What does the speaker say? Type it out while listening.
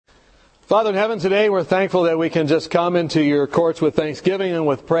Father in heaven, today we're thankful that we can just come into your courts with thanksgiving and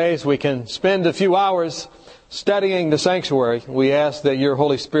with praise. We can spend a few hours studying the sanctuary. We ask that your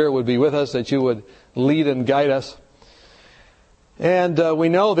Holy Spirit would be with us, that you would lead and guide us. And we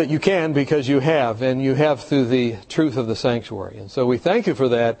know that you can because you have, and you have through the truth of the sanctuary. And so we thank you for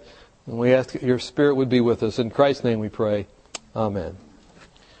that, and we ask that your Spirit would be with us. In Christ's name we pray. Amen.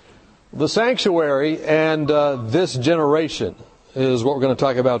 The sanctuary and this generation is what we're going to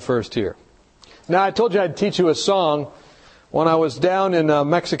talk about first here. Now, I told you I'd teach you a song. When I was down in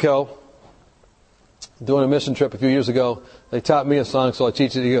Mexico doing a mission trip a few years ago, they taught me a song, so I'll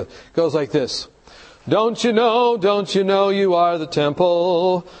teach it to you. It goes like this. Don't you know you are the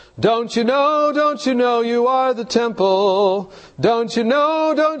temple? Don't you know you are the temple? Don't you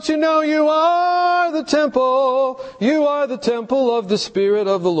know you are the temple? You are the temple of the Spirit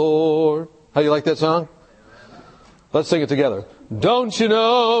of the Lord. How do you like that song? Let's sing it together. Don't you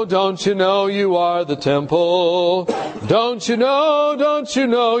know you are the temple? Don't you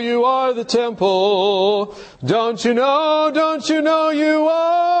know you are the temple? Don't you know you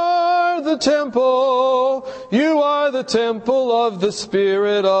are the temple? You are the temple of the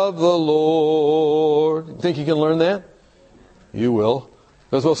Spirit of the Lord. Think you can learn that? You will.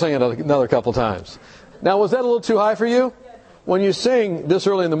 Because we'll sing it another couple times. Now, was that a little too high for you? When you sing this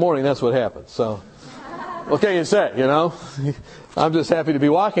early in the morning, that's what happens. So, what can you say, you know? I'm just happy to be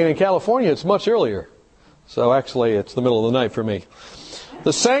walking. In California, it's much earlier. So actually, it's the middle of the night for me.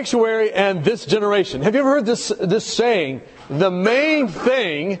 The sanctuary and this generation. Have you ever heard this saying, the main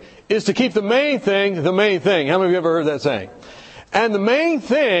thing is to keep the main thing the main thing? How many of you ever heard that saying? And the main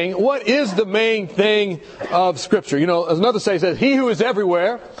thing, what is the main thing of Scripture? You know, as another saying says, he who is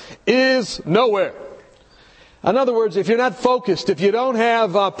everywhere is nowhere. In other words, if you're not focused, if you don't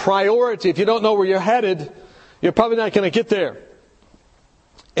have a priority, if you don't know where you're headed, you're probably not going to get there.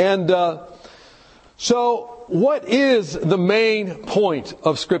 And so what is the main point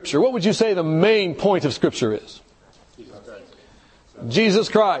of Scripture? What would you say the main point of Scripture is? Jesus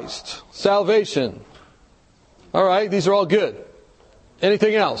Christ. Salvation. All right, these are all good.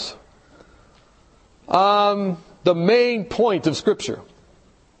 Anything else? The main point of Scripture.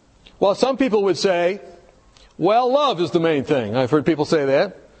 Well, some people would say, well, love is the main thing. I've heard people say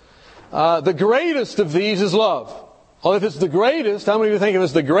that. The greatest of these is love. Well, if it's the greatest, how many of you think if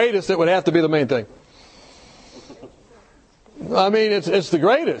it's the greatest, it would have to be the main thing? I mean, it's the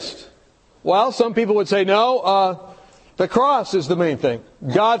greatest. Well, some people would say, no, the cross is the main thing.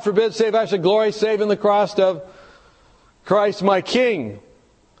 God forbid, save I should glory, save in the cross of Christ my King.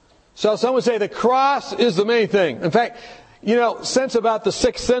 So some would say the cross is the main thing. In fact, you know, since about the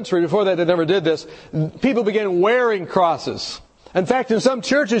 6th century, before that they never did this, people began wearing crosses. In fact, in some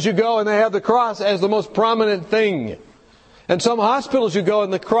churches you go and they have the cross as the most prominent thing. In some hospitals you go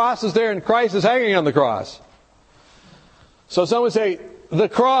and the cross is there and Christ is hanging on the cross. So some would say, the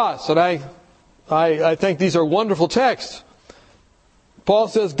cross, and I think these are wonderful texts. Paul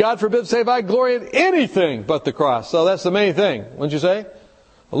says, God forbid, save I glory in anything but the cross. So that's the main thing, wouldn't you say?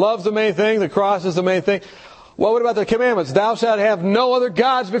 Love's the main thing, the cross is the main thing. Well, what about the commandments? Thou shalt have no other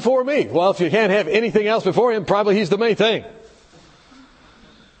gods before me. Well, if you can't have anything else before him, probably he's the main thing.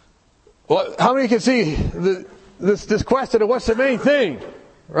 Well, how many can see this question of what's the main thing,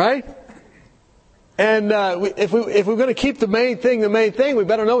 right? And if we're going to keep the main thing, we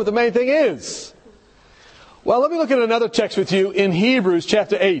better know what the main thing is. Well, let me look at another text with you in Hebrews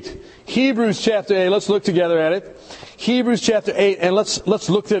chapter 8. Hebrews chapter 8. Let's look together at it. Hebrews chapter 8, and let's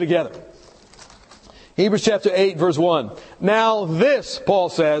look there together. Hebrews chapter 8, verse 1. Now this, Paul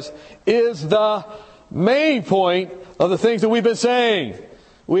says, is the main point of the things that we've been saying.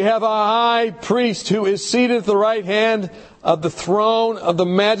 We have a high priest who is seated at the right hand of the throne of the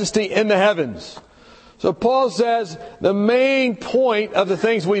majesty in the heavens. So Paul says the main point of the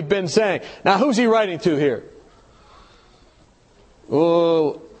things we've been saying. Now who's he writing to here?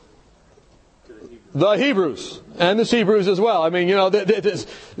 Oh, the Hebrews. And the Hebrews as well. I mean, you know,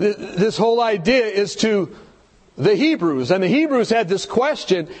 this whole idea is to the Hebrews. And the Hebrews had this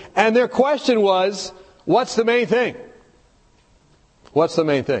question. And their question was, what's the main thing? What's the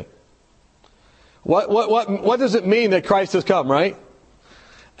main thing? What does it mean that Christ has come, right?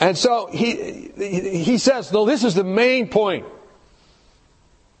 And so he says, no, this is the main point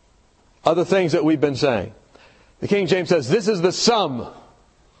of the things that we've been saying. The King James says, this is the sum.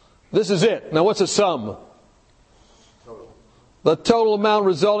 This is it. Now what's a sum? The total amount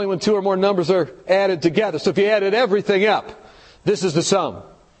resulting when two or more numbers are added together. So if you added everything up, this is the sum.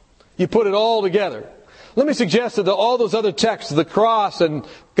 You put it all together. Let me suggest that all those other texts, the cross and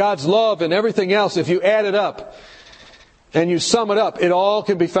God's love and everything else, if you add it up, and you sum it up, it all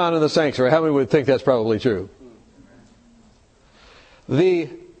can be found in the sanctuary. How many would think that's probably true? The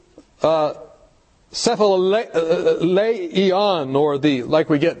cephaleon, or the, like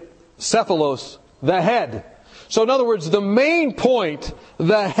we get cephalos, the head. So in other words, the main point,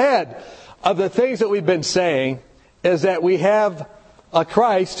 the head of the things that we've been saying is that we have a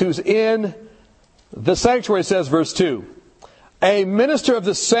Christ who's in the sanctuary, says verse 2. A minister of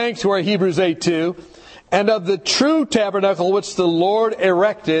the sanctuary, Hebrews 8:2, and of the true tabernacle which the Lord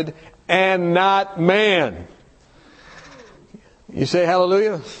erected, and not man. You say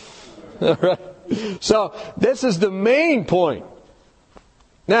hallelujah? All right. So this is the main point.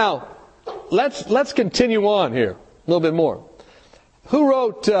 Now, let's continue on here a little bit more. Who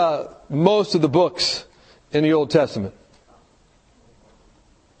wrote most of the books in the Old Testament?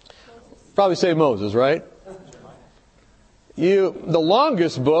 Probably say Moses, right? The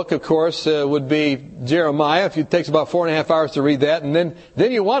longest book, of course, would be Jeremiah. It takes about 4.5 hours to read that, and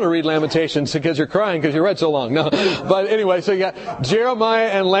then you want to read Lamentations because you're crying because you read so long. No, but anyway, so you got Jeremiah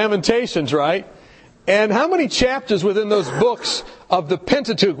and Lamentations, right? And how many chapters within those books of the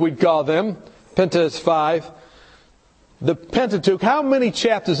Pentateuch, we'd call them? Penta is 5. The Pentateuch, how many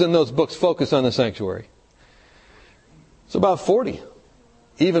chapters in those books focus on the sanctuary? It's about 40,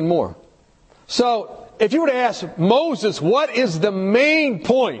 even more. So, if you were to ask Moses, what is the main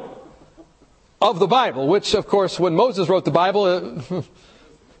point of the Bible? Which, of course, when Moses wrote the Bible,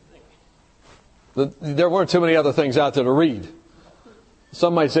 there weren't too many other things out there to read.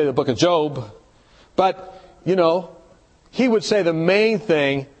 Some might say the book of Job. But, he would say the main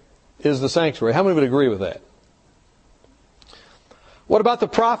thing is the sanctuary. How many would agree with that? What about the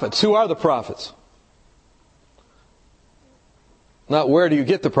prophets? Who are the prophets? Not where do you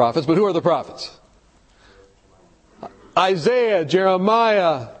get the prophets, but who are the prophets? Isaiah,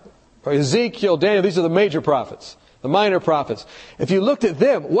 Jeremiah, Ezekiel, Daniel, these are the major prophets. The minor prophets. If you looked at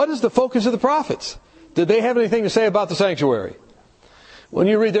them, what is the focus of the prophets? Did they have anything to say about the sanctuary? When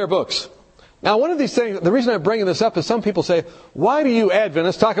you read their books. Now, one of these things, the reason I'm bringing this up is some people say, why do you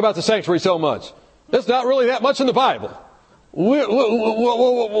Adventists talk about the sanctuary so much? There's not really that much in the Bible.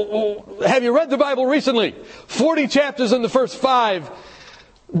 Have you read the Bible recently? 40 chapters in the first 5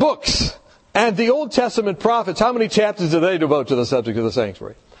 books. And the Old Testament prophets, how many chapters do they devote to the subject of the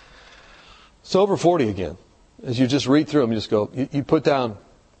sanctuary? It's over 40 again. As you just read through them, you just go, you put down,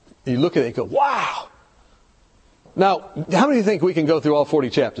 you look at it and go, wow! Now, how many think we can go through all 40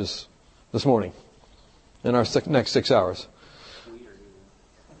 chapters this morning in our next 6 hours?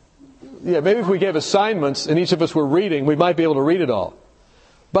 Yeah, maybe if we gave assignments and each of us were reading, we might be able to read it all.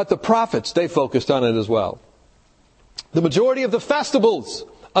 But the prophets, they focused on it as well. The majority of the festivals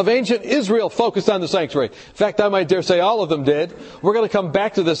of ancient Israel focused on the sanctuary. In fact, I might dare say all of them did. We're going to come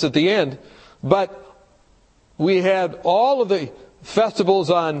back to this at the end. But we had all of the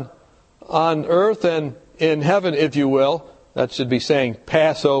festivals on earth and in heaven, if you will. That should be saying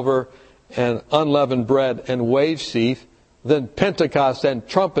Passover and unleavened bread and wave sheaf. Then Pentecost and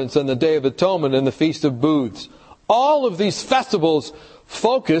trumpets and the Day of Atonement and the Feast of Booths. All of these festivals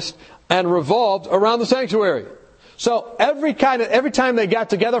focused and revolved around the sanctuary. So every time they got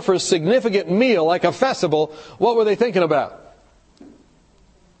together for a significant meal, like a festival, what were they thinking about?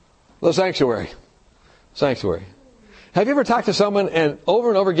 The sanctuary. Sanctuary. Have you ever talked to someone and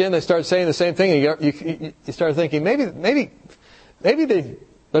over again they start saying the same thing, and you start thinking maybe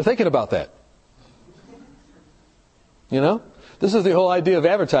they're thinking about that. This is the whole idea of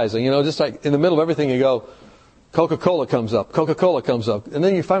advertising. Just like in the middle of everything you go, Coca-Cola comes up, and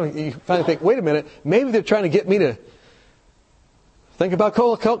then you finally think, wait a minute, maybe they're trying to get me to think about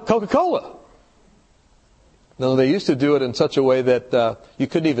Coca-Cola. No, they used to do it in such a way that you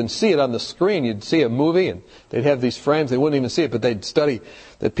couldn't even see it on the screen. You'd see a movie and they'd have these frames. They wouldn't even see it, but they'd study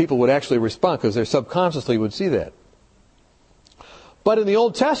that people would actually respond because they subconsciously would see that. But in the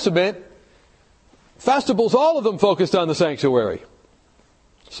Old Testament, festivals, all of them focused on the sanctuary.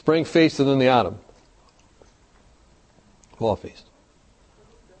 Spring feast and then the autumn. Fall feast.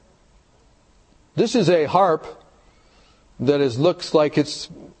 This is a harp that looks like it's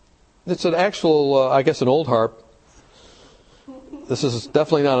an actual, I guess, an old harp. This is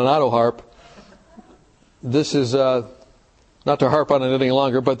definitely not an auto harp. This is not to harp on it any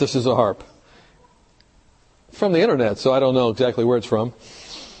longer, but this is a harp. From the internet, so I don't know exactly where it's from.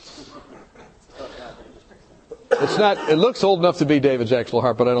 It's not. It looks old enough to be David's actual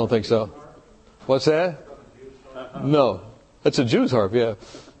harp, but I don't think so. What's that? No. It's a Jew's harp, yeah.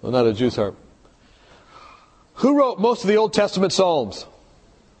 Well, not a Jew's harp. Who wrote most of the Old Testament Psalms?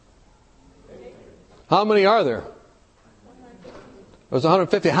 How many are there? There's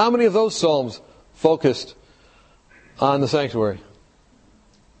 150. How many of those Psalms focused on the sanctuary?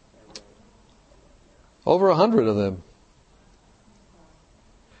 Over 100 of them.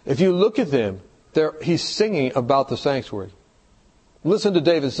 If you look at them, he's singing about the sanctuary. Listen to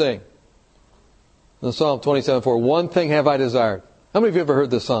David sing. In Psalm 27:4, one thing have I desired. How many of you ever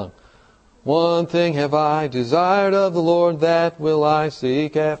heard this song? One thing have I desired of the Lord, that will I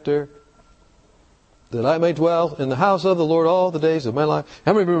seek after, that I may dwell in the house of the Lord all the days of my life.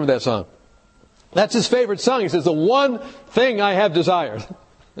 How many remember that song? That's his favorite song. He says, the one thing I have desired.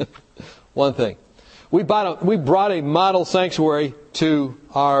 One thing. We brought a model sanctuary to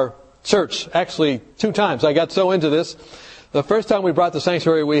our church, actually 2 times. I got so into this. The first time we brought the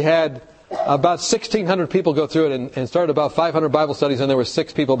sanctuary, we had about 1,600 people go through it and started about 500 Bible studies, and there were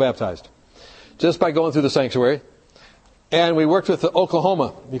 6 people baptized just by going through the sanctuary. And we worked with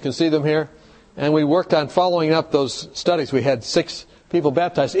Oklahoma. You can see them here. And we worked on following up those studies. We had 6 people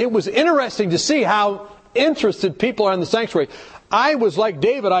baptized. It was interesting to see how interested people are in the sanctuary. I was like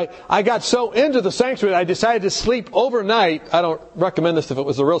David. I got so into the sanctuary, I decided to sleep overnight. I don't recommend this if it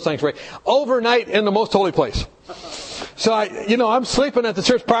was a real sanctuary. Overnight in the most holy place. So I'm sleeping at the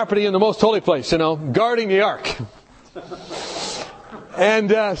church property in the most holy place, guarding the ark.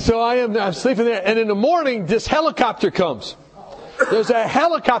 And so I'm sleeping there. And in the morning, this helicopter comes. There's a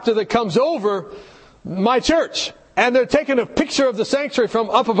helicopter that comes over my church. And they're taking a picture of the sanctuary from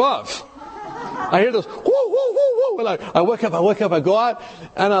up above. I hear those, whoo, whoo, whoo, whoo. And I wake up, I go out,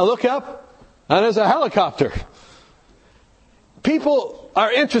 and I look up, and there's a helicopter. People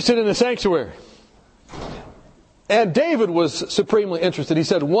are interested in the sanctuary. And David was supremely interested. He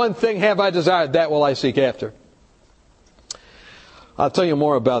said, one thing have I desired, that will I seek after. I'll tell you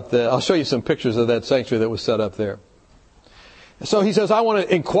more about that. I'll show you some pictures of that sanctuary that was set up there. So he says, I want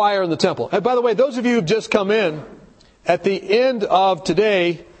to inquire in the temple. And by the way, those of you who've just come in, at the end of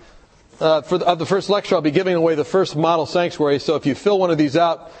today, of the first lecture, I'll be giving away the first model sanctuary. So if you fill one of these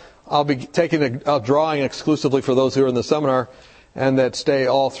out, I'll be taking a drawing exclusively for those who are in the seminar and that stay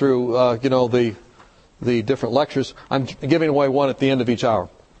all through, the different lectures. I'm giving away one at the end of each hour.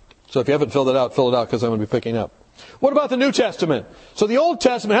 So if you haven't filled it out, fill it out because I'm going to be picking up. What about the New Testament? So the Old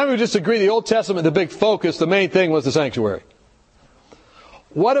Testament, how many would just agree the Old Testament, the big focus, the main thing was the sanctuary?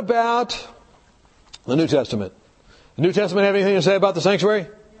 What about the New Testament? The New Testament have anything to say about the sanctuary?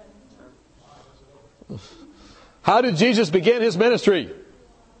 How did Jesus begin his ministry?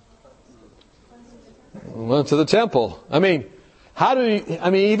 Went to the temple. Even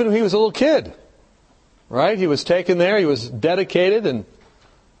when he was a little kid, right? He was taken there. He was dedicated,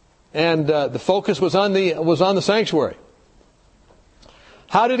 and the focus was on the sanctuary.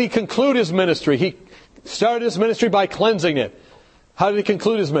 How did he conclude his ministry? He started his ministry by cleansing it. How did he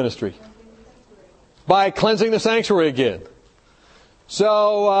conclude his ministry? By cleansing the sanctuary again.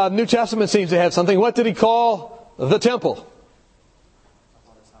 So New Testament seems to have something. What did he call the temple?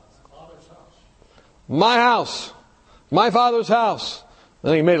 My house. My Father's house.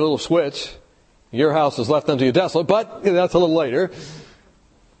 Then he made a little switch. Your house is left unto you desolate, but that's a little later.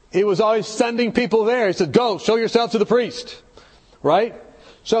 He was always sending people there. He said, go, show yourself to the priest. Right?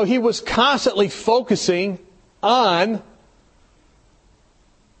 So he was constantly focusing on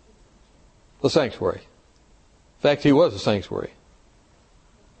the sanctuary. In fact, he was a sanctuary.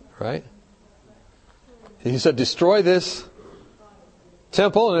 Right? He said, destroy this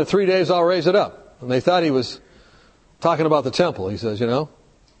temple, and in 3 days I'll raise it up. And they thought he was talking about the temple, he says, and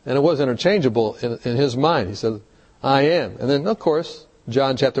it was interchangeable in his mind. He said, I am. And then, of course,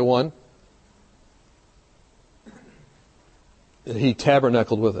 John chapter 1, he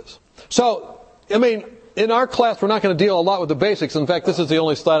tabernacled with us. So, in our class, we're not going to deal a lot with the basics. In fact, this is the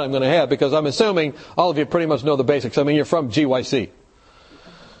only slide I'm going to have because I'm assuming all of you pretty much know the basics. You're from GYC.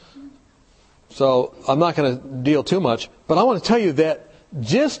 So, I'm not going to deal too much. But I want to tell you that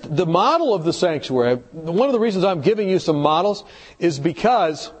just the model of the sanctuary, one of the reasons I'm giving you some models is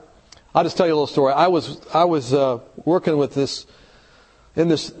because, I'll just tell you a little story. I was working with this, in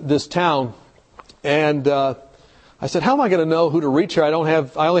this town, and I said, how am I going to know who to reach here? I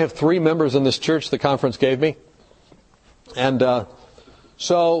only have 3 members in this church the conference gave me. And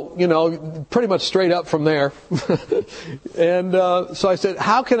so, pretty much straight up from there. And so I said,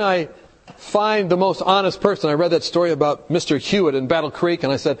 how can I find the most honest person? I read that story about Mr. Hewitt in Battle Creek,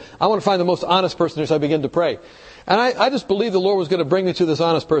 and I said, I want to find the most honest person here, so I began to pray. And I just believed the Lord was going to bring me to this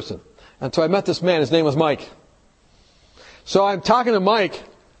honest person. And so I met this man. His name was Mike. So I'm talking to Mike,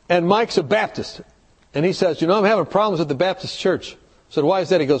 and Mike's a Baptist. And he says, I'm having problems with the Baptist church. I said, why is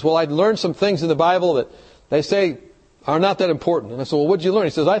that? He goes, well, I learned some things in the Bible that they say are not that important. And I said, well, what did you learn? He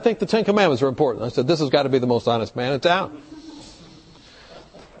says, I think the 10 Commandments are important. I said, this has got to be the most honest man in town.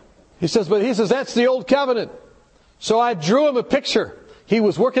 He says, that's the old covenant. So I drew him a picture. He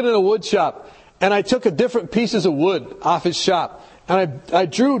was working in a wood shop, and I took different pieces of wood off his shop, and I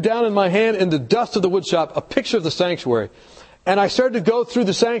drew down in my hand in the dust of the wood shop a picture of the sanctuary. And I started to go through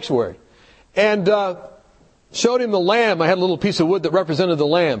the sanctuary and showed him the lamb. I had a little piece of wood that represented the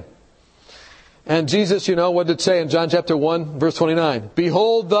lamb. And Jesus, what did it say in John chapter 1, verse 29?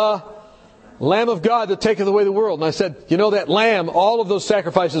 Behold the Lamb of God that taketh away the world. And I said, that lamb, all of those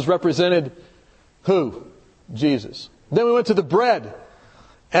sacrifices represented who? Jesus. Then we went to the bread.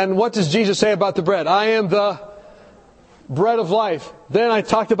 And what does Jesus say about the bread? I am the bread of life. Then I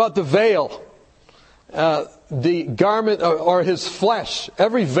talked about the veil. The garment or his flesh.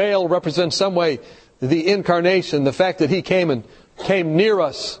 Every veil represents some way the incarnation, the fact that he came near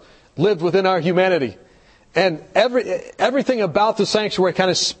us, lived within our humanity. And everything about the sanctuary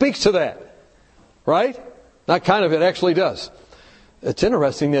kind of speaks to that. Right? Not kind of, it actually does. It's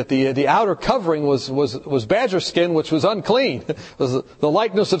interesting that the outer covering was badger skin, which was unclean. It was the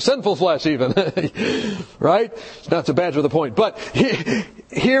likeness of sinful flesh even. Right? It's not to badger the point. But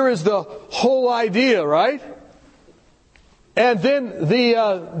here is the whole idea, right? And then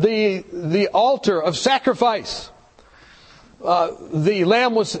the altar of sacrifice. The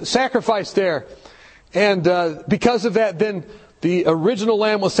lamb was sacrificed there. And because of that, then the original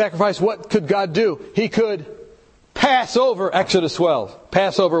lamb was sacrificed. What could God do? He could pass over, Exodus 12.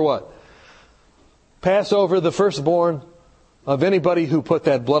 Pass over what? Pass over the firstborn of anybody who put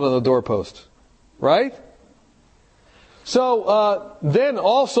that blood on the doorpost. Right? So then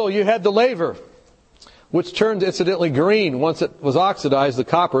also you had the laver, which turned incidentally green once it was oxidized, the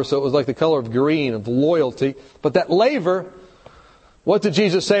copper, so it was like the color of green, of loyalty. But that laver, what did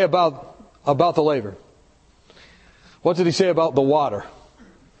Jesus say about the laver? What did he say about the water?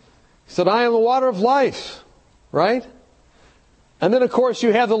 He said, I am the water of life. Right? And then, of course,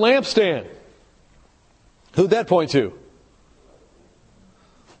 you have the lampstand. Who'd that point to?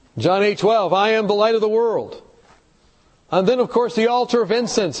 John 8:12, I am the light of the world. And then, of course, the altar of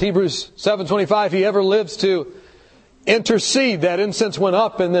incense. Hebrews 7:25, he ever lives to intercede. That incense went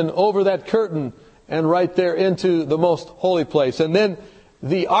up and then over that curtain and right there into the most holy place. And then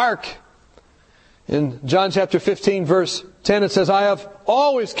the ark. In John chapter 15, verse 10, it says, I have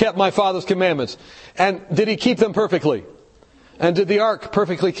always kept my Father's commandments. And did he keep them perfectly? And did the ark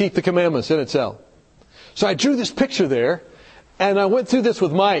perfectly keep the commandments in itself? So I drew this picture there, and I went through this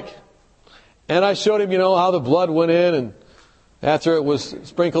with Mike. And I showed him, how the blood went in, and after it was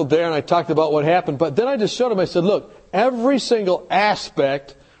sprinkled there, and I talked about what happened. But then I just showed him, I said, look, every single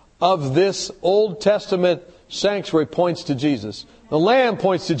aspect of this Old Testament sanctuary points to Jesus. The lamb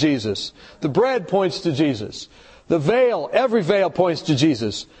points to Jesus. The bread points to Jesus. The veil, every veil points to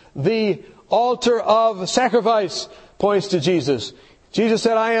Jesus. The altar of sacrifice points to Jesus. Jesus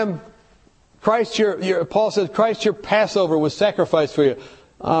said, I am Christ, Paul said, Christ your Passover was sacrificed for you.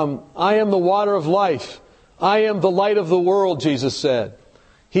 I am the water of life. I am the light of the world, Jesus said.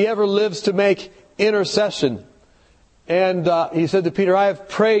 He ever lives to make intercession. And he said to Peter, I have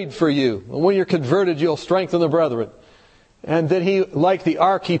prayed for you. And when you're converted, you'll strengthen the brethren. And then he, like the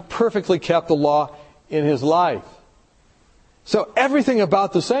ark, he perfectly kept the law in his life. So everything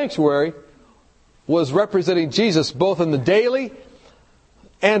about the sanctuary was representing Jesus, both in the daily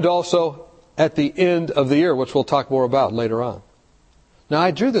and also at the end of the year, which we'll talk more about later on. Now,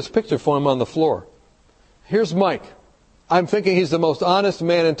 I drew this picture for him on the floor. Here's Mike. I'm thinking he's the most honest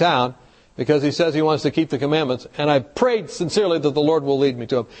man in town because he says he wants to keep the commandments. And I prayed sincerely that the Lord will lead me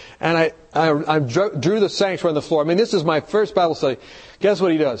to him. And I drew the sanctuary on the floor. I mean, this is my first Bible study. Guess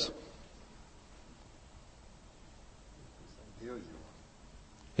what he does?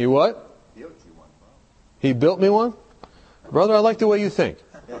 He what? He built me one? Brother, I like the way you think.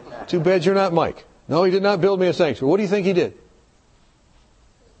 Too bad you're not Mike. No, he did not build me a sanctuary. What do you think he did?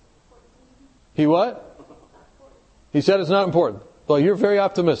 He what? He said it's not important. Well, you're very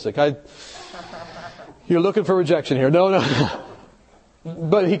optimistic. You're looking for rejection here. No.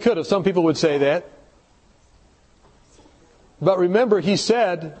 But he could have. Some people would say that. But remember, he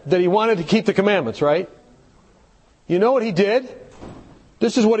said that he wanted to keep the commandments, right? You know what he did?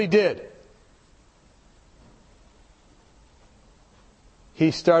 This is what he did.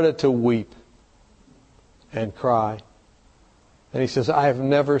 He started to weep and cry. And he says, I have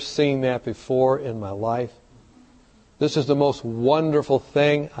never seen that before in my life. This is the most wonderful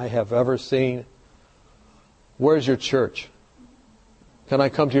thing I have ever seen. Where's your church? Can I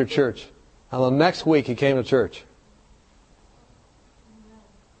come to your church? And the next week he came to church.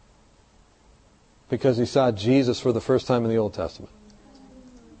 Because he saw Jesus for the first time in the Old Testament.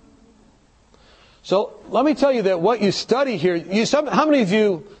 So let me tell you that what you study here, how many of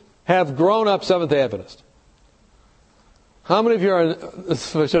you have grown up Seventh-day Adventist? How many of you are,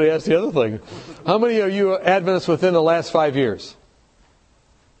 should I ask the other thing? How many are you Adventists within the last 5 years?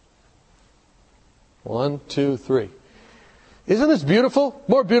 1, 2, 3. Isn't this beautiful?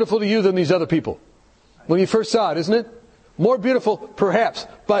 More beautiful to you than these other people. When you first saw it, isn't it? More beautiful, perhaps.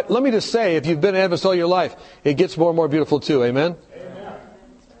 But let me just say, if you've been Adventist all your life, it gets more and more beautiful too. Amen? Amen.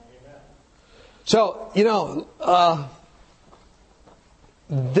 So,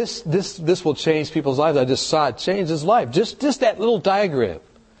 this will change people's lives. I just saw it change his life. Just that little diagram.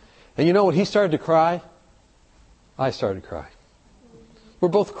 And you know when he started to cry? I started to cry. We're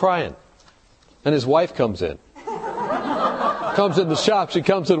both crying. And his wife comes in. Comes in the shop, she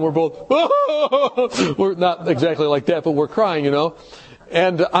comes in, we're both, we're not exactly like that, but we're crying,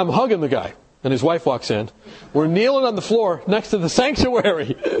 And I'm hugging the guy, and his wife walks in. We're kneeling on the floor next to the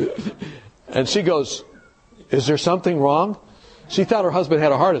sanctuary. And she goes, "Is there something wrong?" She thought her husband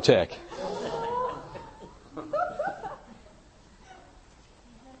had a heart attack.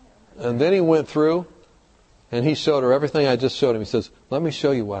 And then he went through, and he showed her everything I just showed him. He says, "Let me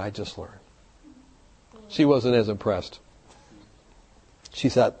show you what I just learned." She wasn't as impressed. She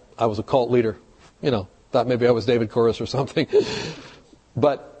thought I was a cult leader. Thought maybe I was David Koresh or something.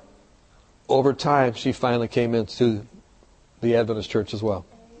 But over time, she finally came into the Adventist church as well.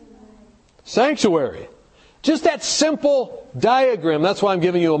 Sanctuary. Just that simple diagram. That's why I'm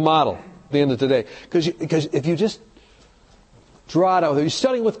giving you a model at the end of today. Because if you just draw it out, you're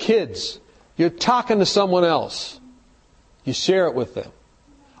studying with kids, you're talking to someone else, you share it with them.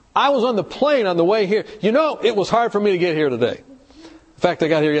 I was on the plane on the way here. It was hard for me to get here today. In fact, I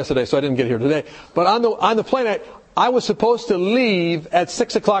got here yesterday, so I didn't get here today. But on the plane, I was supposed to leave at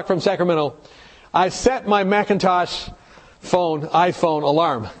 6 o'clock from Sacramento. I set my Mackintosh iPhone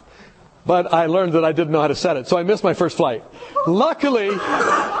alarm. But I learned that I didn't know how to set it, so I missed my first flight. Luckily,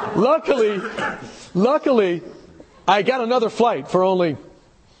 I got another flight for only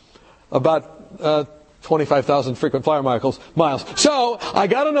about 25,000 frequent flyer miles. So I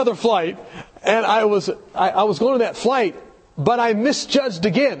got another flight, and I was going to that flight, but I misjudged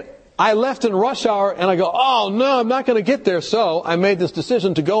again. I left in rush hour, and I go, "Oh no, I'm not going to get there." So I made this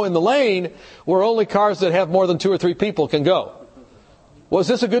decision to go in the lane where only cars that have more than 2 or 3 people can go. Was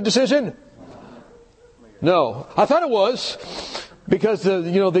this a good decision? No, I thought it was. Because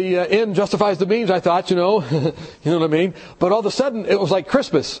the end justifies the means, I thought, you know what I mean? But all of a sudden, it was like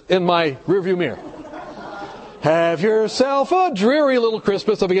Christmas in my rearview mirror. Have yourself a dreary little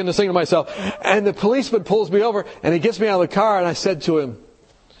Christmas, I began to sing to myself. And the policeman pulls me over, and he gets me out of the car, and I said to him,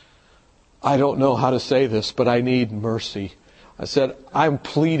 "I don't know how to say this, but I need mercy." I said, "I'm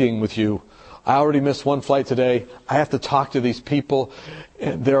pleading with you. I already missed one flight today. I have to talk to these people,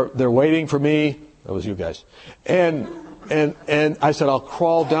 and they're waiting for me." That was you guys. And I said, "I'll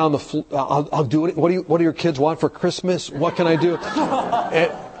crawl down the floor. I'll do it. What do your kids want for Christmas? What can I do?"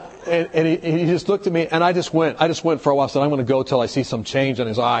 And he just looked at me, and I just went for a while. I said, "I'm going to go till I see some change in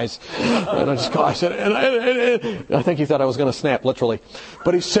his eyes." And I said, and I think he thought I was going to snap, literally.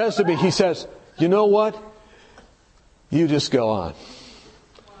 But he says to me, "You know what? You just go on.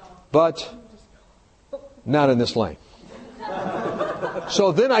 But not in this lane."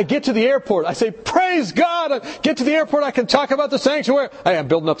 So then I get to the airport. I say, "Praise God! I get to the airport. I can talk about the sanctuary." Hey, I'm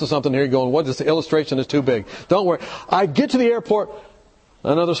building up to something here. You're going, "What? This illustration is too big." Don't worry. I get to the airport.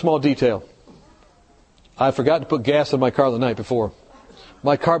 Another small detail. I forgot to put gas in my car the night before.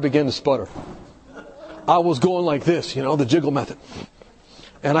 My car began to sputter. I was going like this, the jiggle method.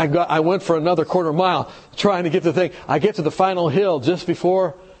 And I went for another quarter mile trying to get the thing. I get to the final hill just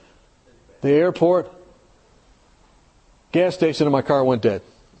before the airport. Gas station and my car went dead.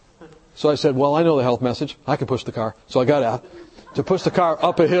 So I said, "Well, I know the health message. I can push the car." So I got out to push the car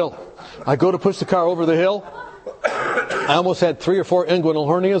up a hill. I go to push the car over the hill. I almost had 3 or 4 inguinal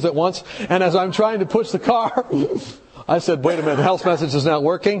hernias at once. And as I'm trying to push the car, I said, "Wait a minute, the health message is not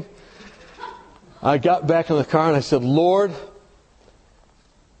working." I got back in the car and I said, "Lord,"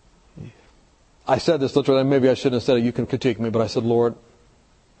 I said this literally, maybe I shouldn't have said it, you can critique me, but I said, "Lord,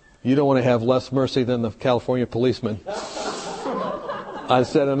 you don't want to have less mercy than the California policeman." I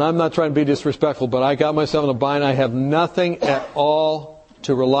said, and I'm not trying to be disrespectful, but I got myself in a bind. I have nothing at all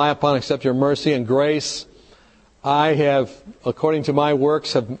to rely upon except your mercy and grace. I have, according to my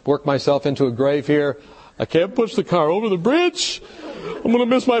works, have worked myself into a grave here. I can't push the car over the bridge. I'm going to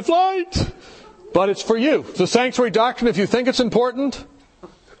miss my flight. But it's for you. It's a sanctuary doctrine if you think it's important.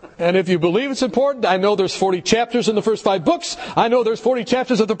 And if you believe it's important, I know there's 40 chapters in the first 5 books. I know there's 40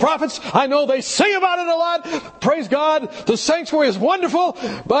 chapters of the prophets. I know they sing about it a lot. Praise God. The sanctuary is wonderful.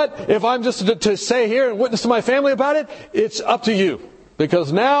 But if I'm just to say here and witness to my family about it, it's up to you.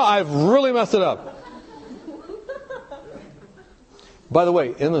 Because now I've really messed it up. By the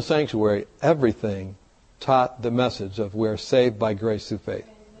way, in the sanctuary, everything taught the message of we're saved by grace through faith.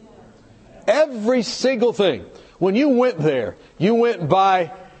 Every single thing. When you went there, you went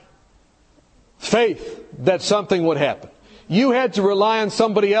by faith that something would happen. You had to rely on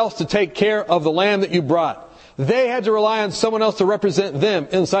somebody else to take care of the lamb that you brought. They had to rely on someone else to represent them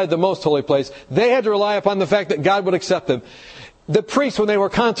inside the most holy place. They had to rely upon the fact that God would accept them. The priests, when they were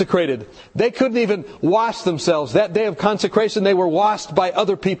consecrated, they couldn't even wash themselves. That day of consecration, they were washed by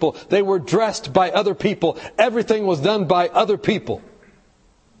other people. They were dressed by other people. Everything was done by other people.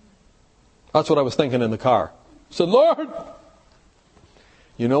 That's what I was thinking in the car. I said, Lord,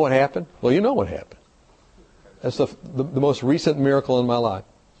 you know what happened? Well, you know what happened. That's the most recent miracle in my life.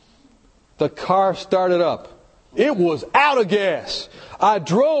 The car started up. It was out of gas. I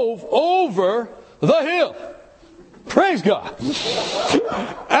drove over the hill. Praise God.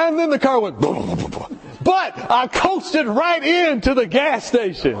 And then the car went boom. But I coasted right into the gas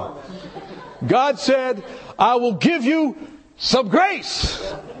station. God said, I will give you some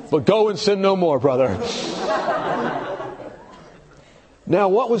grace, but go and sin no more, brother. Now,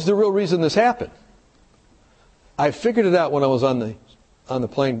 what was the real reason this happened? I figured it out when I was on the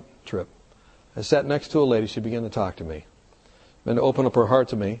plane trip. I sat next to a lady. She began to talk to me, began to open up her heart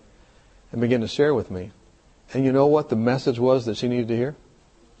to me, and begin to share with me. And you know what the message was that she needed to hear?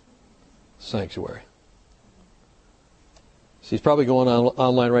 Sanctuary. She's probably going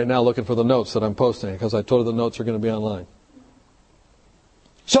online right now looking for the notes that I'm posting, because I told her the notes are going to be online.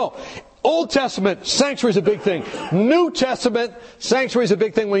 So, Old Testament, sanctuary is a big thing. New Testament, sanctuary is a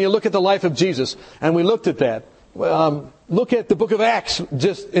big thing when you look at the life of Jesus. And we looked at that. Look at the book of Acts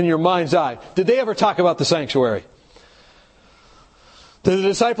just in your mind's eye. Did they ever talk about the sanctuary? Did the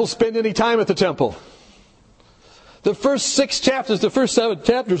disciples spend any time at the temple? The first 6 chapters, the first 7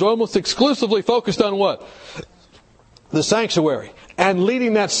 chapters are almost exclusively focused on what? The sanctuary. And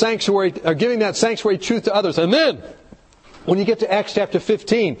leading that sanctuary, or giving that sanctuary truth to others. And then, when you get to Acts chapter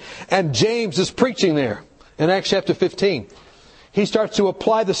 15, and James is preaching there, in Acts chapter 15, he starts to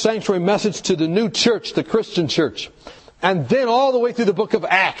apply the sanctuary message to the new church, the Christian church. And then all the way through the book of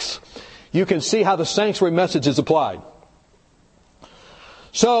Acts, you can see how the sanctuary message is applied.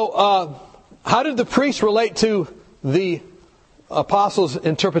 So, how did the priests relate to the apostles'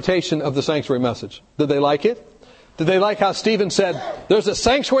 interpretation of the sanctuary message? Did they like it? Did they like how Stephen said, there's a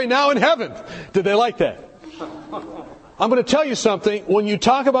sanctuary now in heaven? Did they like that? I'm going to tell you something. When you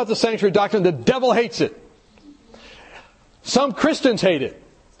talk about the sanctuary doctrine, the devil hates it. Some Christians hate it.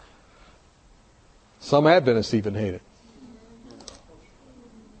 Some Adventists even hate it.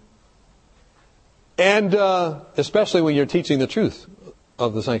 And especially when you're teaching the truth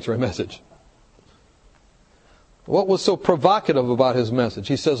of the sanctuary message. What was so provocative about his message?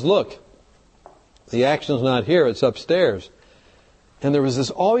 He says, look, the action's not here, it's upstairs. And there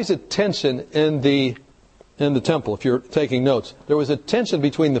was always a tension in the temple, if you're taking notes. There was a tension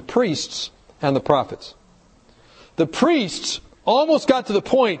between the priests and the prophets. The priests almost got to the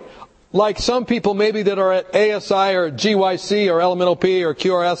point, like some people maybe that are at ASI or GYC or LMNOP or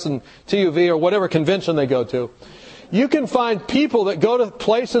QRS and TUV or whatever convention they go to. You can find people that go to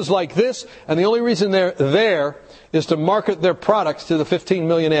places like this, and the only reason they're there is to market their products to the 15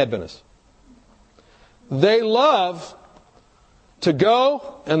 million Adventists. They love to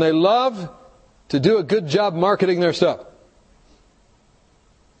go, and they love to do a good job marketing their stuff.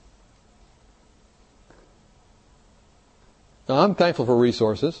 Now, I'm thankful for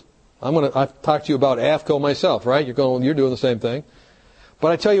resources. I've talked to you about AFCO myself, right? You're doing the same thing.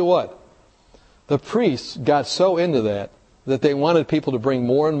 But I tell you what, the priests got so into that they wanted people to bring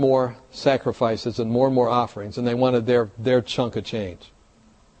more and more sacrifices and more offerings, and they wanted their chunk of change.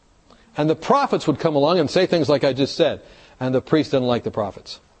 And the prophets would come along and say things like I just said, and the priests didn't like the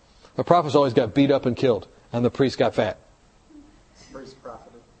prophets. The prophets always got beat up and killed, and the priests got fat.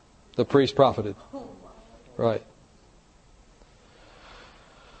 The priest profited. Right.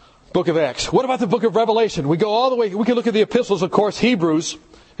 Book of Acts. What about the book of Revelation? We go all the way. We can look at the epistles, of course. Hebrews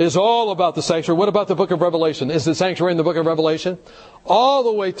is all about the sanctuary. What about the book of Revelation? Is the sanctuary in the book of Revelation? All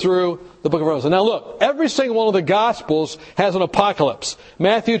the way through the book of Revelation. Now look, every single one of the Gospels has an apocalypse.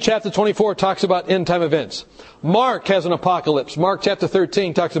 Matthew chapter 24 talks about end time events. Mark has an apocalypse. Mark chapter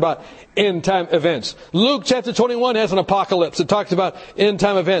 13 talks about end time events. Luke chapter 21 has an apocalypse. It talks about end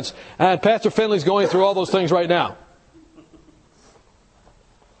time events. And Pastor Finley's going through all those things right now.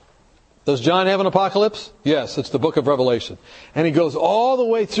 Does John have an apocalypse? Yes, it's the book of Revelation. And he goes all the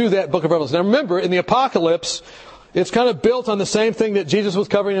way through that book of Revelation. Now remember, in the apocalypse, it's kind of built on the same thing that Jesus was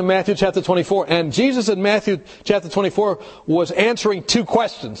covering in Matthew chapter 24. And Jesus in Matthew chapter 24 was answering 2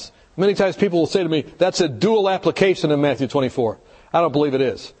 questions. Many times people will say to me, that's a dual application in Matthew 24. I don't believe it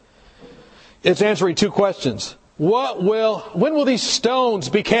is. It's answering two questions. When will these stones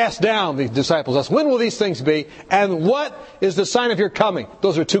be cast down? The disciples asked. When will these things be? And what is the sign of your coming?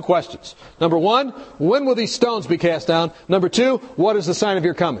 Those are two questions. Number one, when will these stones be cast down? Number two, what is the sign of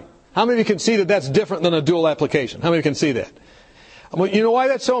your coming? How many of you can see that that's different than a dual application? How many of you can see that? You know why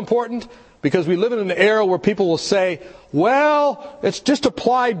that's so important? Because we live in an era where people will say, well, it's just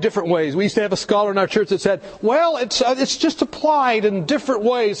applied different ways. We used to have a scholar in our church that said, well, it's just applied in different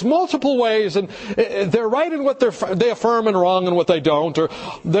ways, multiple ways, and they're right in what they affirm and wrong in what they don't, or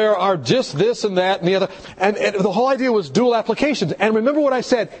there are just this and that and the other. And the whole idea was dual applications. And remember what I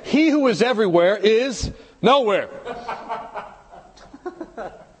said, he who is everywhere is nowhere.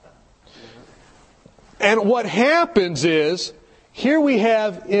 And what happens is, here we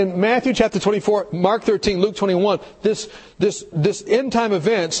have in Matthew chapter 24, Mark 13, Luke 21, this end time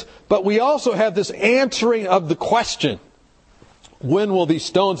events, but we also have this answering of the question, when will these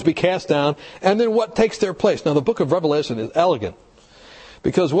stones be cast down, and then what takes their place? Now the book of Revelation is elegant,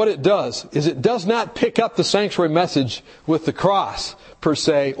 because what it does is it does not pick up the sanctuary message with the cross, per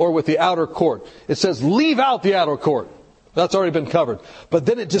se, or with the outer court. It says, leave out the outer court. That's already been covered. But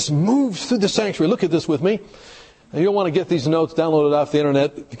then it just moves through the sanctuary. Look at this with me. Now, you don't want to get these notes downloaded off the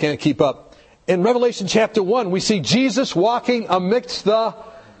internet if you can't keep up. In Revelation chapter 1, we see Jesus walking amidst the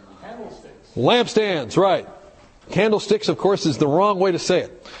lampstands. Right. Candlesticks, of course, is the wrong way to say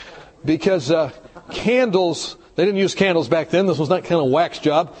it. Because candles, they didn't use candles back then. This was not kind of wax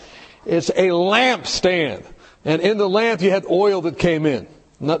job. It's a lampstand. And in the lamp, you had oil that came in.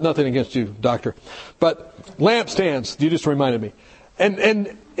 Nothing against you, doctor. But lampstands, you just reminded me.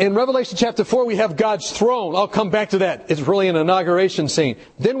 And in Revelation chapter 4, we have God's throne. I'll come back to that. It's really an inauguration scene.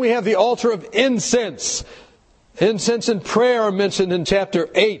 Then we have the altar of incense. Incense and prayer are mentioned in chapter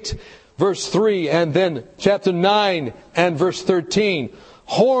 8, verse 3, and then chapter 9 and verse 13.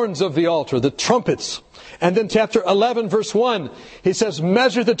 Horns of the altar, the trumpets. And then chapter 11, verse 1, he says,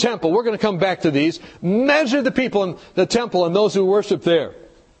 measure the temple. We're going to come back to these. Measure the people in the temple and those who worship there.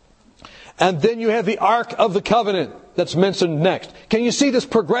 And then you have the Ark of the Covenant that's mentioned next. Can you see this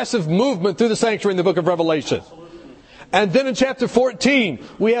progressive movement through the sanctuary in the book of Revelation? And then in chapter 14,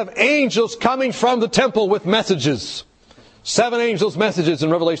 we have angels coming from the temple with messages. 7 angels' messages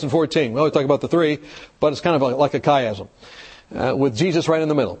in Revelation 14. We always talk about the 3, but it's kind of like a chiasm, with Jesus right in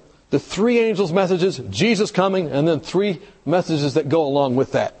the middle. The 3 angels' messages, Jesus coming, and then 3 messages that go along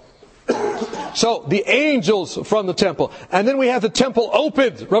with that. So, the angels from the temple. And then we have the temple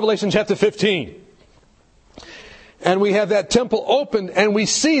opened, Revelation chapter 15. And we have that temple opened, and we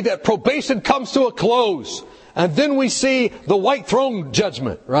see that probation comes to a close. And then we see the white throne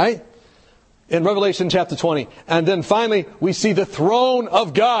judgment, right? In Revelation chapter 20. And then finally, we see the throne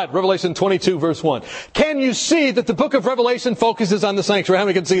of God, Revelation 22, verse 1. Can you see that the book of Revelation focuses on the sanctuary? How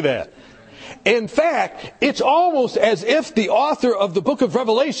many can see that? In fact, it's almost as if the author of the book of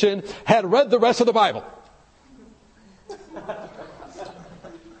Revelation had read the rest of the Bible.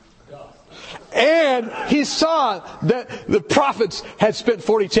 And he saw that the prophets had spent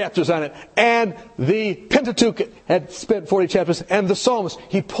 40 chapters on it, and the Pentateuch had spent 40 chapters, and the psalmist.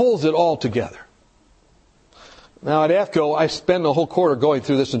 He pulls it all together. Now at AFCO, I spend the whole quarter going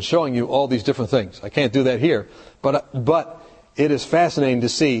through this and showing you all these different things. I can't do that here, but it is fascinating to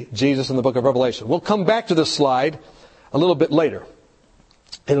see Jesus in the book of Revelation. We'll come back to this slide a little bit later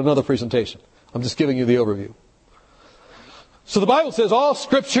in another presentation. I'm just giving you the overview. So the Bible says all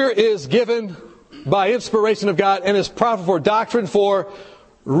Scripture is given by inspiration of God and is profitable for doctrine, for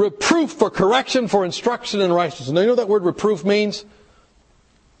reproof, for correction, for instruction in righteousness. Now you know what that word reproof means?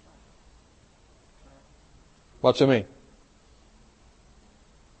 What's it mean?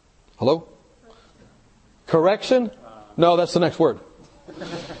 Hello? Correction? No, that's the next word. It means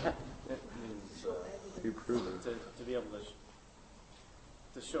to be able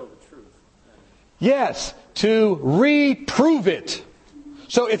to show the truth. Yes, to reprove it.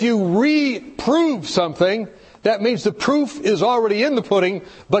 So if you reprove something, that means the proof is already in the pudding,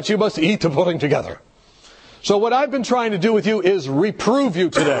 but you must eat the pudding together. So what I've been trying to do with you is reprove you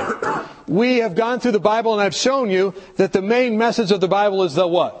today. We have gone through the Bible and I've shown you that the main message of the Bible is the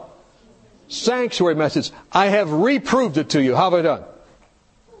what? Sanctuary message. I have reproved it to you. How have I done?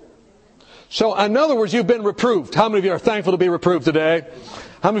 So in other words, you've been reproved. How many of you are thankful to be reproved today?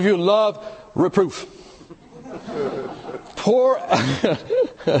 How many of you love reproof? Poor.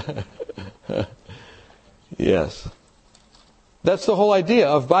 Yes. That's the whole idea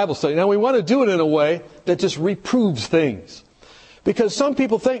of Bible study. Now we want to do it in a way that just reproves things. Because some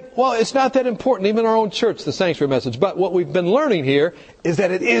people think, well, it's not that important, even in our own church, the sanctuary message. But what we've been learning here is that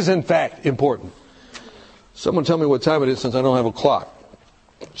it is in fact important. Someone tell me what time it is since I don't have a clock.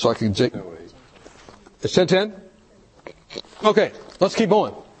 So I can take... It's 10:10? Okay, let's keep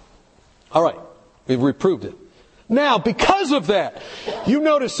going. All right, we've reproved it. Now, because of that, you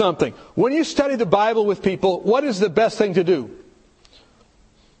notice something. When you study the Bible with people, what is the best thing to do?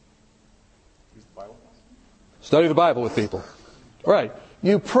 Use the Bible. Study the Bible with people. Right.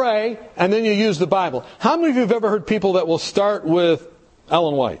 You pray, and then you use the Bible. How many of you have ever heard people that will start with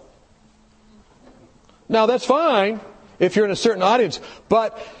Ellen White? Now, that's fine if you're in a certain audience,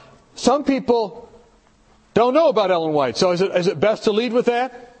 but some people don't know about Ellen White. So is it best to lead with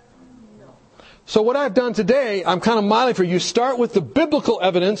that? So what I've done today, I'm kind of modeling for you. Start with the biblical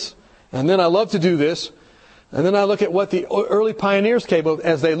evidence, and then I love to do this, and then I look at what the early pioneers came up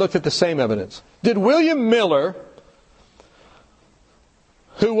as they looked at the same evidence. Did William Miller,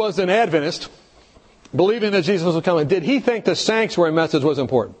 who was an Adventist, believing that Jesus was coming, did he think the sanctuary message was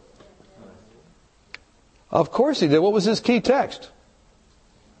important? Of course he did. What was his key text?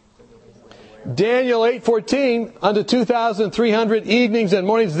 Daniel 8:14, unto 2,300 evenings and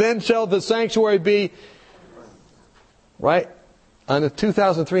mornings, then shall the sanctuary be, right? Unto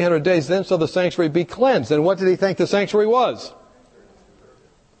 2,300 days, then shall the sanctuary be cleansed. And what did he think the sanctuary was?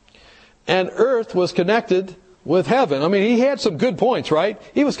 And earth was connected with heaven. I mean, he had some good points, right?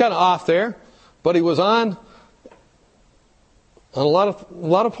 He was kind of off there, but he was on a lot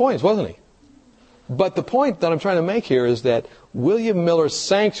of points, wasn't he? But the point that I'm trying to make here is that William Miller's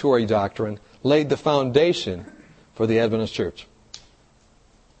sanctuary doctrine laid the foundation for the Adventist church.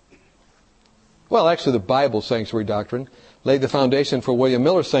 Well, actually, the Bible sanctuary doctrine laid the foundation for William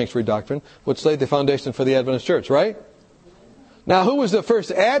Miller's sanctuary doctrine, which laid the foundation for the Adventist church, right? Now, who was the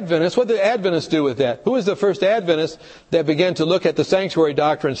first Adventist? What did the Adventists do with that? Who was the first Adventist that began to look at the sanctuary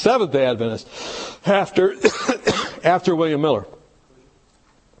doctrine, Seventh-day Adventist, after William Miller?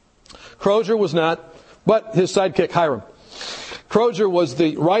 Crozier was not, but his sidekick Hiram. Crozier was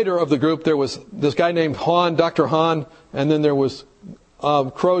the writer of the group. There was this guy named Hahn, Dr. Hahn, and then there was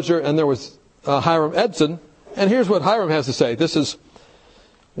Crozier, and there was Hiram Edson. And here's what Hiram has to say. This is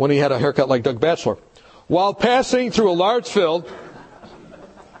when he had a haircut like Doug Batchelor. While passing through a large field,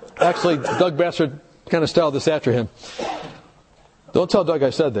 actually, Doug Batchelor kind of styled this after him. Don't tell Doug I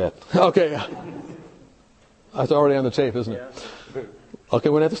said that. Okay. That's already on the tape, isn't it? Okay,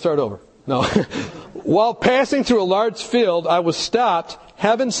 we're going to have to start over. No. While passing through a large field, I was stopped.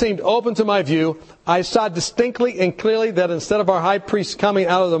 Heaven seemed open to my view. I saw distinctly and clearly that instead of our high priest coming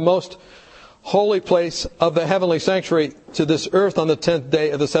out of the most holy place of the heavenly sanctuary to this earth on the 10th day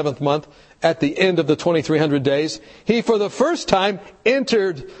of the 7th month, at the end of the 2300 days, he for the first time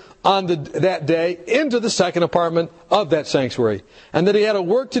entered on that day into the second apartment of that sanctuary, and that he had a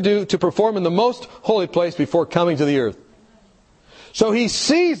work to do to perform in the most holy place before coming to the earth. So he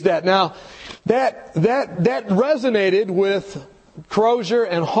sees that. Now, that resonated with Crozier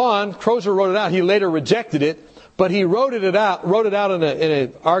and Hahn. Crozier wrote it out. He later rejected it, but he wrote it out in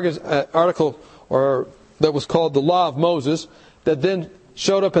an article that was called The Law of Moses, that then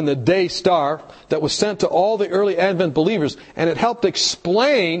showed up in the Day Star, that was sent to all the early Advent believers, and it helped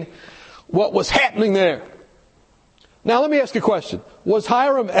explain what was happening there. Now, let me ask you a question. Was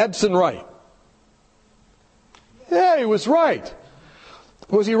Hiram Edson right? Yeah, he was right.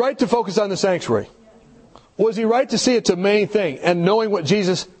 Was he right to focus on the sanctuary? Was he right to see it's a main thing? And knowing what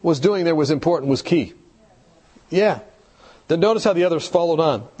Jesus was doing there was important, was key. Yeah. Then notice how the others followed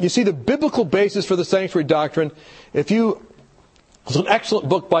on. You see, the biblical basis for the sanctuary doctrine, there's an excellent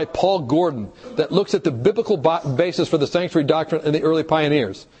book by Paul Gordon that looks at the biblical basis for the sanctuary doctrine in the early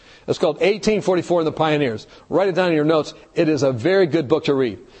pioneers. It's called 1844 and the Pioneers. Write it down in your notes. It is a very good book to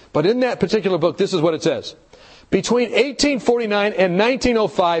read. But in that particular book, this is what it says. Between 1849 and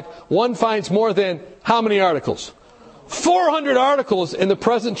 1905, one finds more than how many articles? 400 articles in the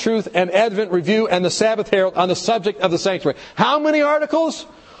Present Truth and Advent Review and the Sabbath Herald on the subject of the sanctuary. How many articles?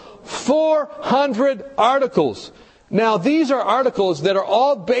 400 articles. Now, these are articles that are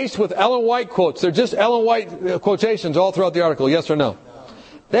all based with Ellen White quotes. They're just Ellen White quotations all throughout the article, yes or no?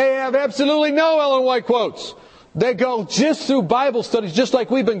 They have absolutely no Ellen White quotes. They go just through Bible studies just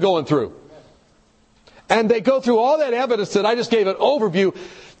like we've been going through. And they go through all that evidence that I just gave an overview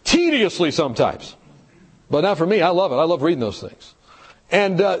tediously sometimes. But not for me. I love it. I love reading those things.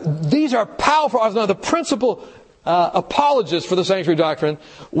 And these are powerful. Now, the principal apologists for the sanctuary doctrine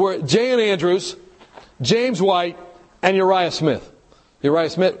were J.N. Andrews, James White, and Uriah Smith. Uriah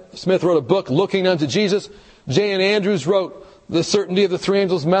Smith wrote a book, Looking Unto Jesus. J.N. Andrews wrote The Certainty of the Three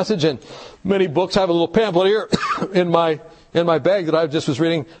Angels Message, and many books. I have a little pamphlet here in my bag that I just was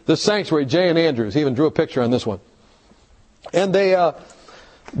reading. The Sanctuary, J.N. Andrews. He even drew a picture on this one. And they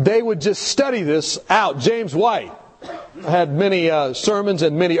they would just study this out. James White had many sermons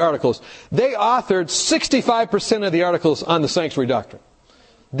and many articles. They authored 65% of the articles on the sanctuary doctrine.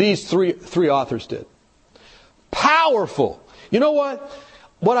 These three authors did. Powerful. You know what?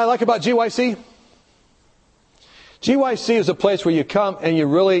 What I like about GYC? GYC is a place where you come and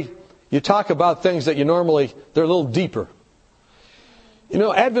you talk about things that they're a little deeper. You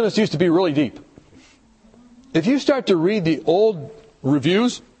know, Adventists used to be really deep. If you start to read the old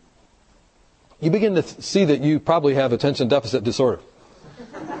reviews, you begin to see that you probably have attention deficit disorder.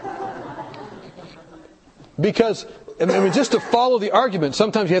 Because, I mean, just to follow the argument,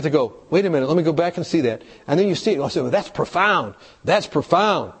 sometimes you have to go, wait a minute, let me go back and see that. And then you see it, and I'll say, well, that's profound. That's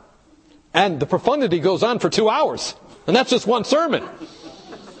profound. And the profundity goes on for 2 hours. And that's just one sermon.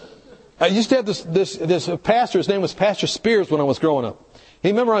 I used to have this pastor, his name was Pastor Spears when I was growing up.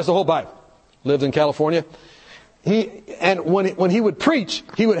 He memorized the whole Bible. Lived in California. And when he would preach,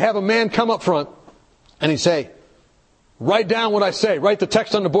 he would have a man come up front and he'd say, write down what I say. Write the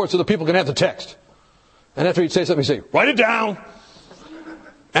text on the board so the people can have the text. And after he'd say something, he'd say, write it down.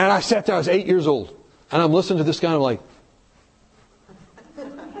 And I sat there, I was 8 years old. And I'm listening to this guy and I'm like...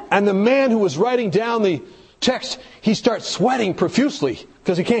 And the man who was writing down the text, he starts sweating profusely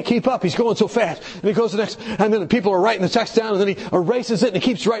because he can't keep up. He's going so fast. And he goes to the next, and then the people are writing the text down, and then he erases it, and he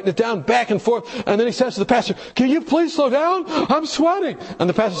keeps writing it down back and forth. And then he says to the pastor, can you please slow down? I'm sweating. And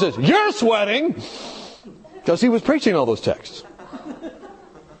the pastor says, you're sweating! Because he was preaching all those texts.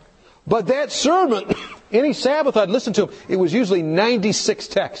 But that sermon, any Sabbath I'd listen to him, it was usually 96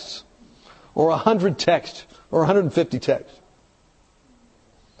 texts, or 100 texts, or 150 texts.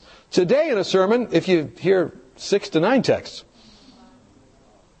 Today in a sermon, if you hear 6 to 9 texts,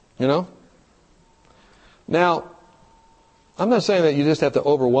 you know? Now, I'm not saying that you just have to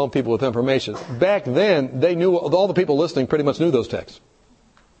overwhelm people with information. Back then, they knew, all the people listening pretty much knew those texts.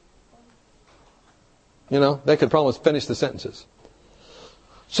 You know, they could almost finish the sentences.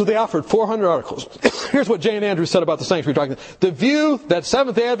 So they offered 400 articles. Here's what J. and Andrews said about the sanctuary doctrine. The view that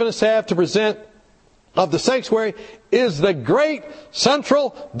Seventh-day Adventists have to present of the sanctuary is the great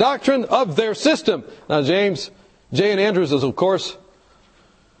central doctrine of their system. Now, J. and Andrews is, of course,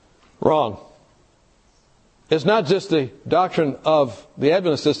 wrong. It's not just the doctrine of the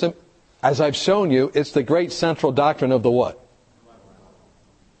Adventist system. As I've shown you, it's the great central doctrine of the what?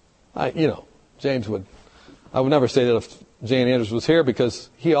 I would never say that if J. and Andrews was here, because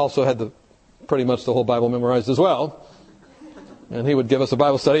he also had pretty much the whole Bible memorized as well. And he would give us a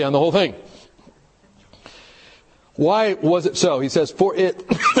Bible study on the whole thing. Why was it so? He says, for it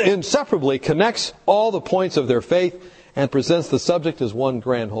inseparably connects all the points of their faith and presents the subject as one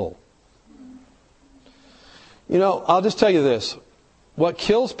grand whole. You know, I'll just tell you this. What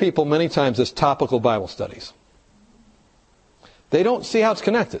kills people many times is topical Bible studies. They don't see how it's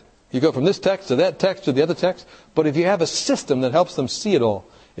connected. You go from this text to that text to the other text. But if you have a system that helps them see it all,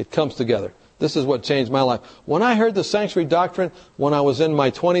 it comes together. This is what changed my life. When I heard the sanctuary doctrine, when I was in my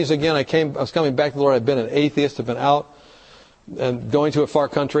 20s again, I was coming back to the Lord. I'd been an atheist, I'd been out and going to a far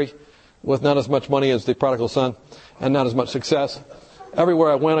country with not as much money as the prodigal son and not as much success.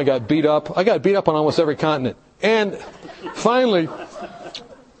 Everywhere I went, I got beat up. I got beat up on almost every continent. And finally,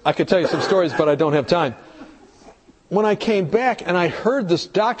 I could tell you some stories, but I don't have time. When I came back and I heard this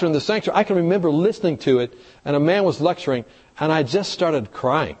doctrine, the sanctuary, I can remember listening to it, and a man was lecturing, and I just started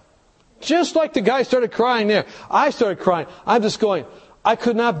crying. Just like the guy started crying there. I started crying. I'm just going, I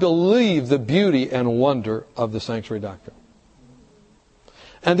could not believe the beauty and wonder of the sanctuary doctrine.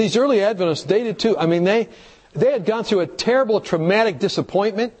 And these early Adventists, they did too. I mean, they had gone through a terrible, traumatic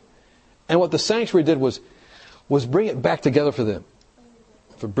disappointment, and what the sanctuary did was bring it back together for them.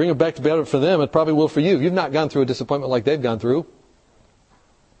 If it bring it back together for them, it probably will for you. You've not gone through a disappointment like they've gone through.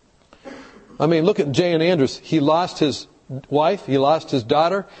 I mean, look at J. and Andrews. He lost his wife. He lost his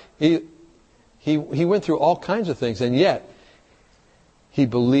daughter. He went through all kinds of things, and yet he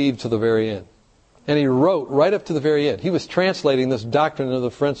believed to the very end. And he wrote right up to the very end. He was translating this doctrine into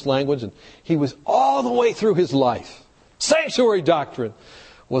the French language, and he was all the way through his life. Sanctuary doctrine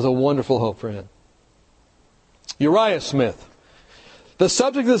was a wonderful hope for him. Uriah Smith. The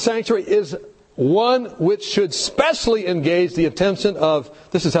subject of the sanctuary is one which should specially engage the attention of,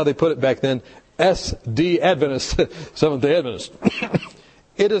 this is how they put it back then, SD Adventists, Seventh-day Adventists.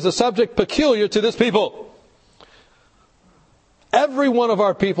 It is a subject peculiar to this people. Every one of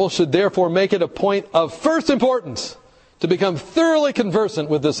our people should therefore make it a point of first importance to become thoroughly conversant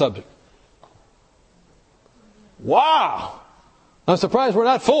with this subject. Wow! I'm surprised we're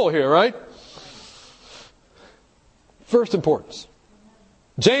not full here, right? First importance.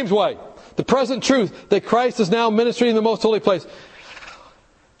 James White, the present truth that Christ is now ministering in the most holy place.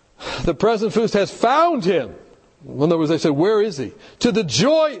 The present feast has found him. In other words, they said, where is he? To the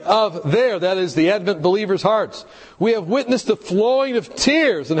joy of their, that is the Advent believers' hearts. We have witnessed the flowing of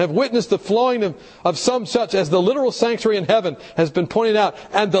tears and have witnessed the flowing of some such as the literal sanctuary in heaven has been pointed out.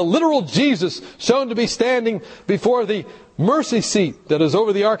 And the literal Jesus shown to be standing before the mercy seat that is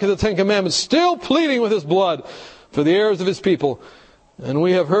over the Ark of the Ten Commandments, still pleading with his blood for the heirs of his people. And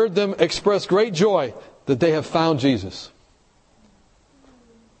we have heard them express great joy that they have found Jesus.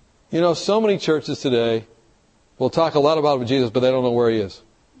 You know, so many churches today will talk a lot about Jesus, but they don't know where he is.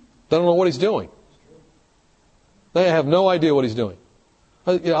 They don't know what he's doing. They have no idea what he's doing.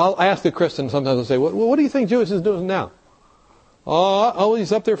 I'll ask a Christian sometimes, I'll say, what do you think Jesus is doing now? Oh,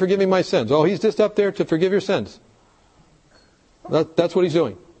 he's up there forgiving my sins. Oh, he's just up there to forgive your sins. That's what he's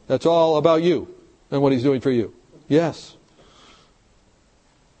doing. That's all about you and what he's doing for you. Yes.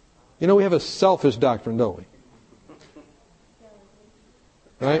 You know, we have a selfish doctrine, don't we?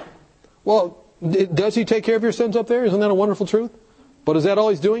 Right? Well, does he take care of your sins up there? Isn't that a wonderful truth? But is that all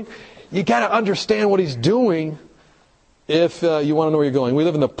he's doing? You got to understand what he's doing if you want to know where you're going. We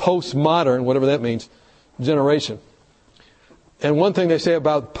live in the postmodern, whatever that means, generation. And one thing they say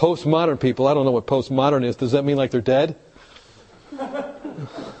about postmodern people, I don't know what postmodern is. Does that mean like they're dead?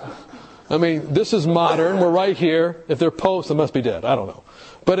 I mean, this is modern. We're right here. If they're post, they must be dead. I don't know.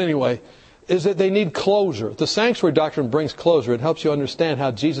 But anyway, is that they need closure. The sanctuary doctrine brings closure. It helps you understand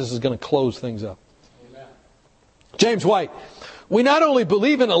how Jesus is going to close things up. Amen. James White, we not only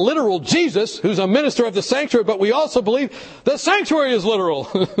believe in a literal Jesus who's a minister of the sanctuary, but we also believe the sanctuary is literal.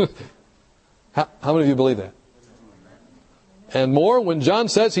 How many of you believe that? And more, when John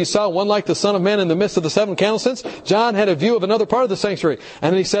says he saw one like the Son of Man in the midst of the seven candlesticks, John had a view of another part of the sanctuary.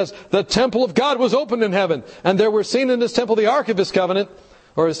 And he says, the temple of God was opened in heaven, and there were seen in this temple the ark of his covenant,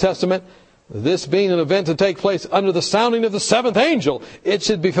 or his testament. This being an event to take place under the sounding of the seventh angel, it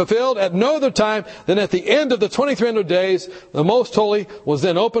should be fulfilled at no other time than at the end of the 2300 days. The most holy was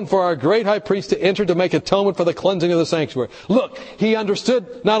then opened for our great high priest to enter to make atonement for the cleansing of the sanctuary. Look, he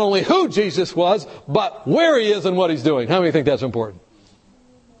understood not only who Jesus was, but where he is and what he's doing. How many think that's important?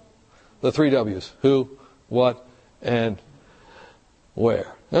 The three W's. Who, what, and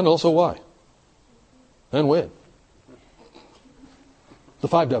where. And also why. And when. The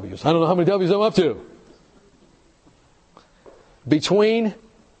 5 W's. I don't know how many W's I'm up to. Between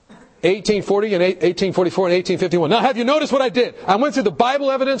 1840 and 1844 and 1851. Now, have you noticed what I did? I went through the Bible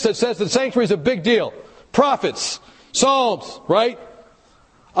evidence that says the sanctuary is a big deal. Prophets, Psalms, right?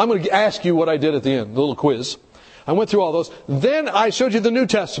 I'm going to ask you what I did at the end, a little quiz. I went through all those. Then I showed you the New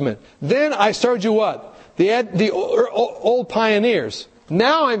Testament. Then I showed you what? The old pioneers.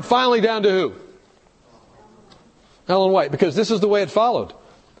 Now I'm finally down to who? Ellen White, because this is the way it followed.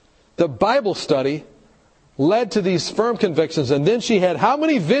 The Bible study led to these firm convictions, and then she had how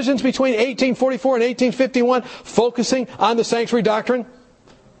many visions between 1844 and 1851 focusing on the sanctuary doctrine?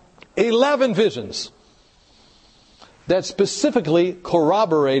 11 visions that specifically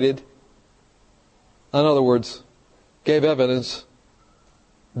corroborated, in other words, gave evidence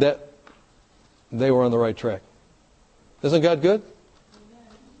that they were on the right track. Isn't God good?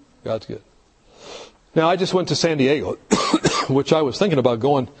 God's good. Now, I just went to San Diego, which I was thinking about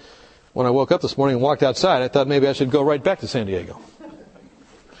going when I woke up this morning and walked outside. I thought maybe I should go right back to San Diego.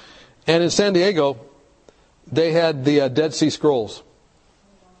 And in San Diego, they had the Dead Sea Scrolls.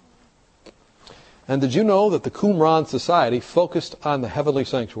 And did you know that the Qumran Society focused on the heavenly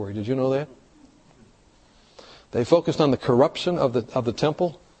sanctuary? Did you know that? They focused on the corruption of the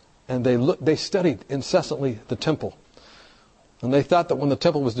temple, and they studied incessantly the temple. And they thought that when the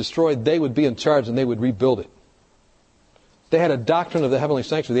temple was destroyed, they would be in charge and they would rebuild it. They had a doctrine of the heavenly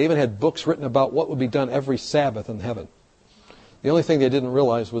sanctuary. They even had books written about what would be done every Sabbath in heaven. The only thing they didn't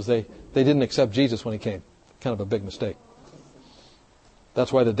realize was they didn't accept Jesus when he came. Kind of a big mistake.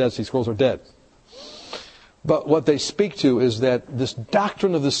 That's why the Dead Sea Scrolls are dead. But what they speak to is that this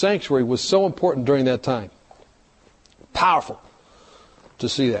doctrine of the sanctuary was so important during that time. Powerful to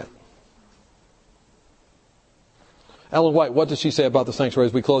see that. Ellen White, what does she say about the sanctuary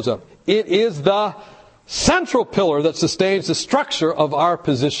as we close up? It is the central pillar that sustains the structure of our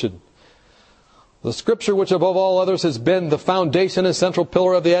position. The scripture which above all others has been the foundation and central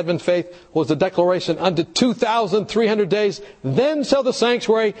pillar of the Advent faith was the declaration, unto 2,300 days, then shall the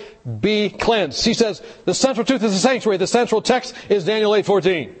sanctuary be cleansed. She says the central truth is the sanctuary. The central text is Daniel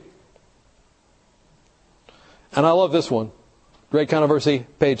 8:14. And I love this one. Great Controversy,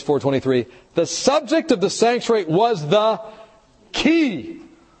 page 423. The subject of the sanctuary was the key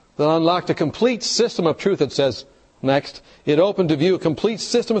that unlocked a complete system of truth, it says next. It opened to view a complete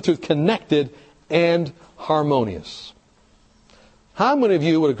system of truth, connected and harmonious. How many of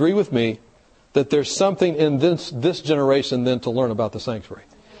you would agree with me that there's something in this generation then to learn about the sanctuary?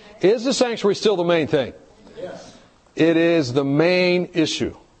 Is the sanctuary still the main thing? Yes. It is the main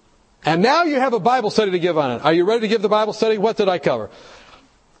issue. And now you have a Bible study to give on it. Are you ready to give the Bible study? What did I cover?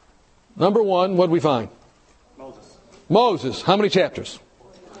 Number 1, what did we find? Moses. How many chapters?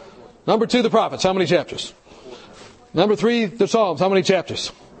 Number 2, the prophets. How many chapters? Number 3, the Psalms. How many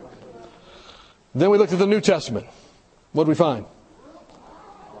chapters? Then we looked at the New Testament. What did we find?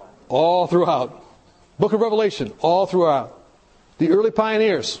 All throughout. Book of Revelation, all throughout. The early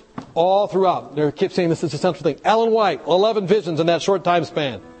pioneers, all throughout. They keep saying this is the central thing. Ellen White, 11 visions in that short time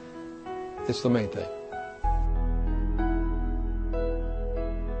span. It's the main thing.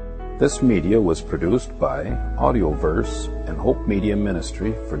 This media was produced by Audioverse and Hope Media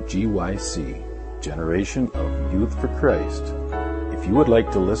Ministry for GYC, Generation of Youth for Christ. If you would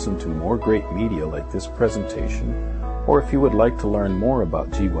like to listen to more great media like this presentation, or if you would like to learn more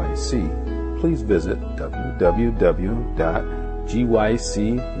about GYC, please visit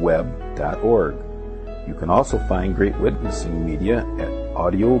www.gycweb.org. You can also find great witnessing media at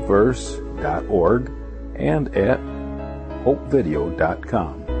audioverse.org and at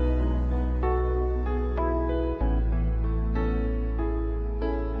hopevideo.com.